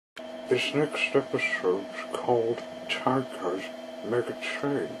This next episode's called Tiger's Mega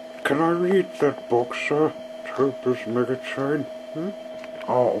Chain. Can I read that book, sir? Tiger's Mega Chain?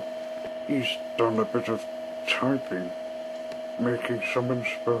 Oh, he's done a bit of typing, making some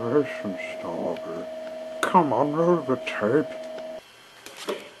inspiration starter. Come on, roll the tape.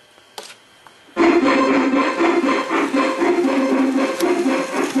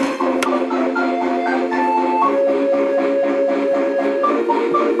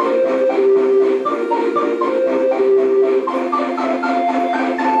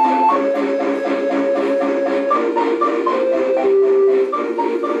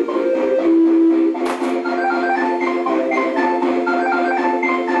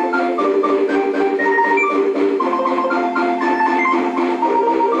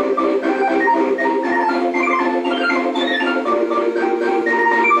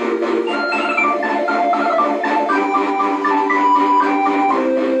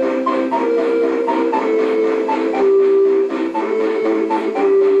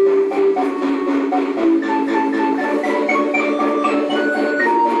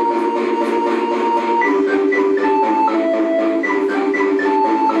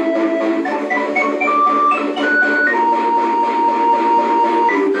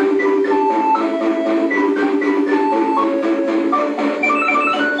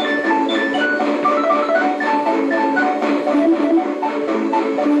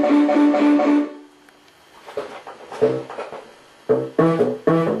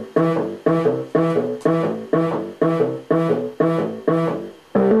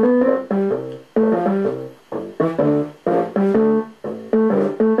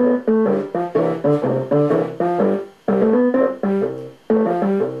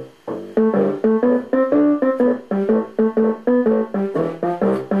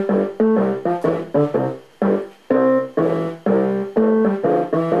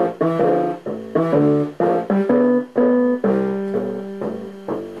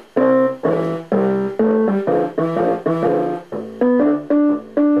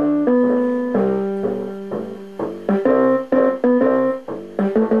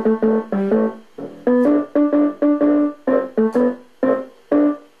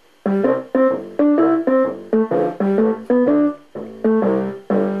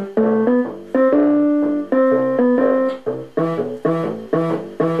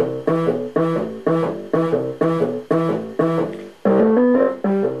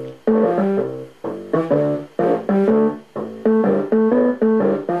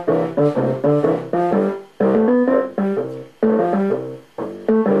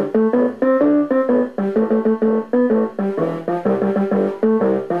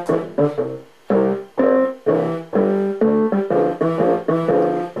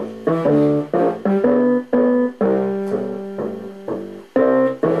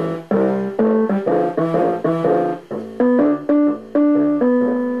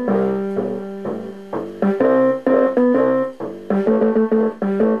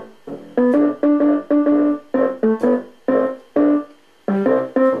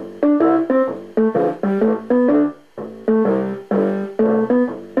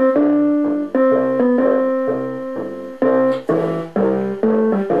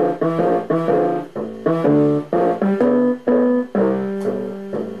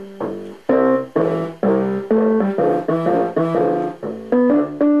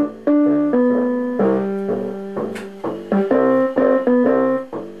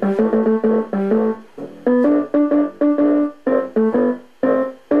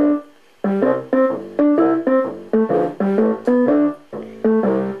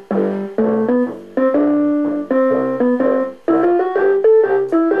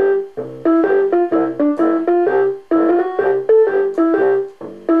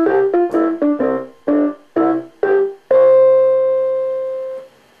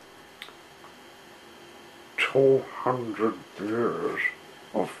 Years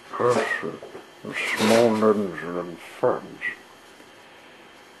of Percy and s149 and friends.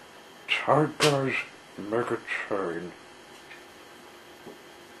 Tiger's Mega Chain.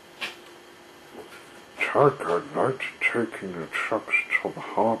 Tiger liked taking the trucks to the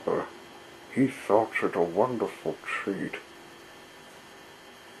harbour. He thought it a wonderful treat.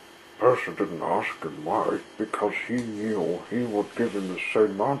 Percy didn't ask him why, because he knew he would give him the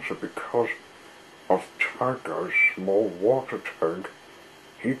same answer because of Tiger's small water tank.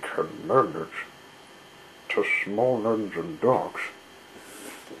 He can manage to small engine docks.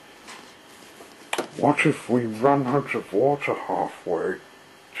 What if we run out of water halfway?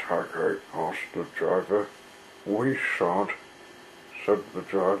 Tiger asked the driver. We shan't, said the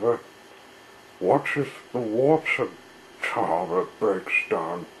driver. What if the water tower breaks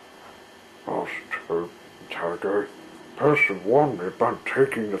down? Tiger. Percy warned me about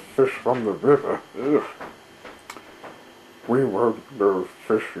taking the fish from the river. Ugh. We won't go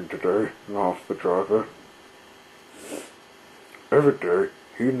fishing today, laughed the driver. Every day,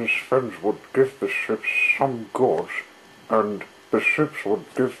 he and his friends would give the ships some goods, and the ships would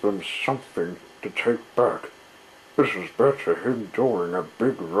give them something to take back. This was better him doing a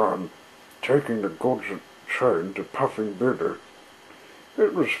big run, taking the goods chain to Puffing Bidder.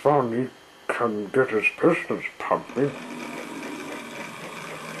 It was fun. He can get his pistons pumping.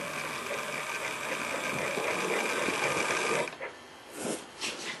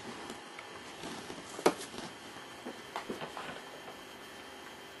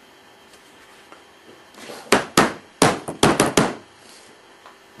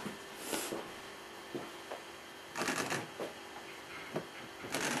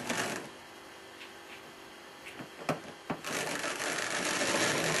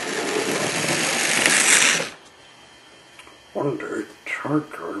 One day,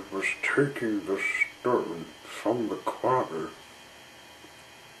 Tiger was taking the stone from the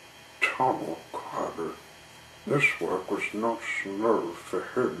tunnel quarter. This work was not slow for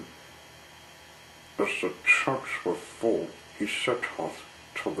him. As the trucks were full, he set off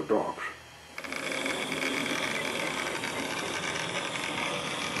to the docks.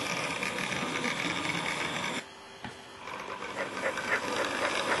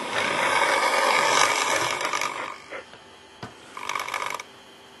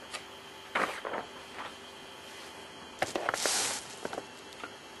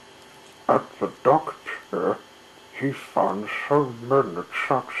 At the dock pier, he found so many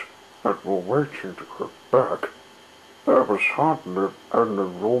trucks that were waiting to go back. There was hardly any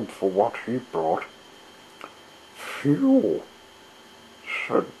room for what he brought. Fuel,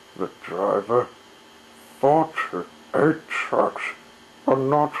 said the driver. 48 trucks are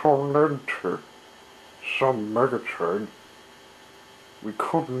not all empty. Some megatrain. We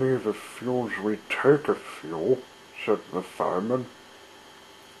couldn't either fuel as we take a fuel, said the fireman.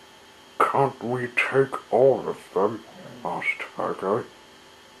 Can't we take all of them? Asked Tiger.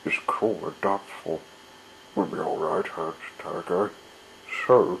 His crew were doubtful. We'll be all right, asked Tiger.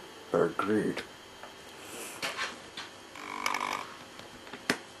 So they agreed.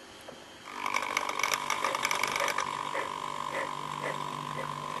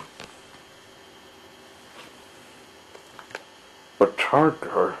 But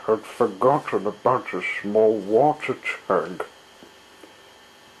Tiger had forgotten about his small water tank.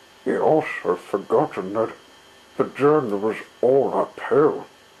 He also forgotten that the journey was all uphill.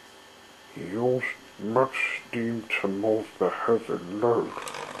 He used much steam to move the heavy load.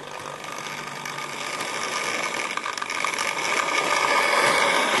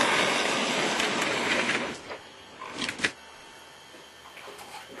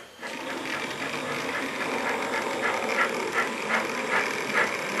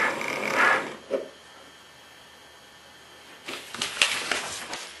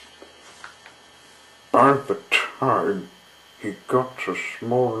 By the time he got to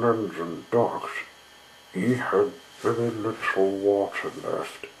Small Engine Docks, he had very little water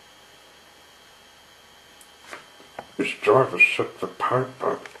left. His driver set the pipe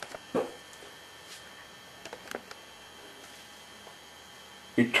up.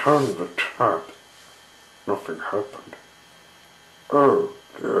 He turned the tap. Nothing happened. Oh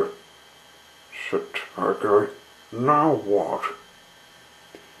dear, said Tiger. Now what?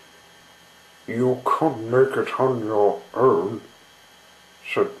 You can't make it on your own,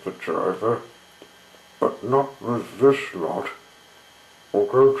 said the driver, but not with this lot. We'll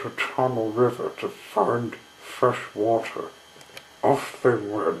go to Tunnel River to find fresh water. Off they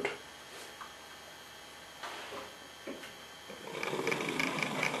went.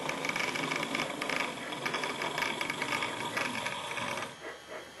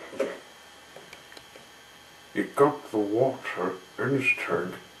 He got the water in his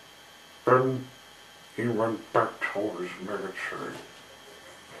tank. Then he went back to his military.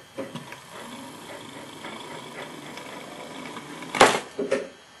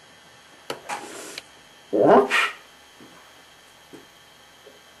 What?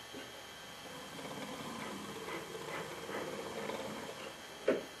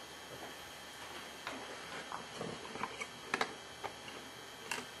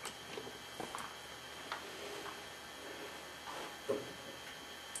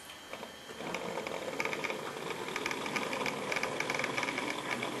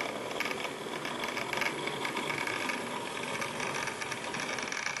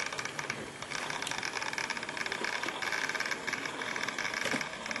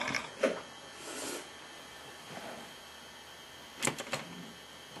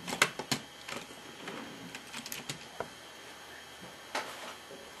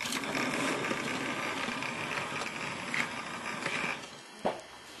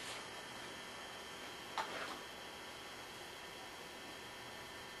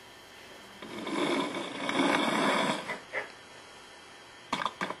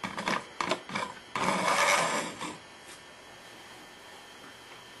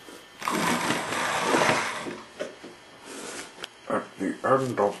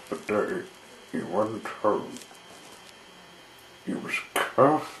 end of the day, he went home. He was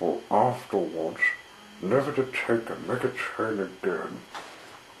careful afterwards never to take a mega chain again.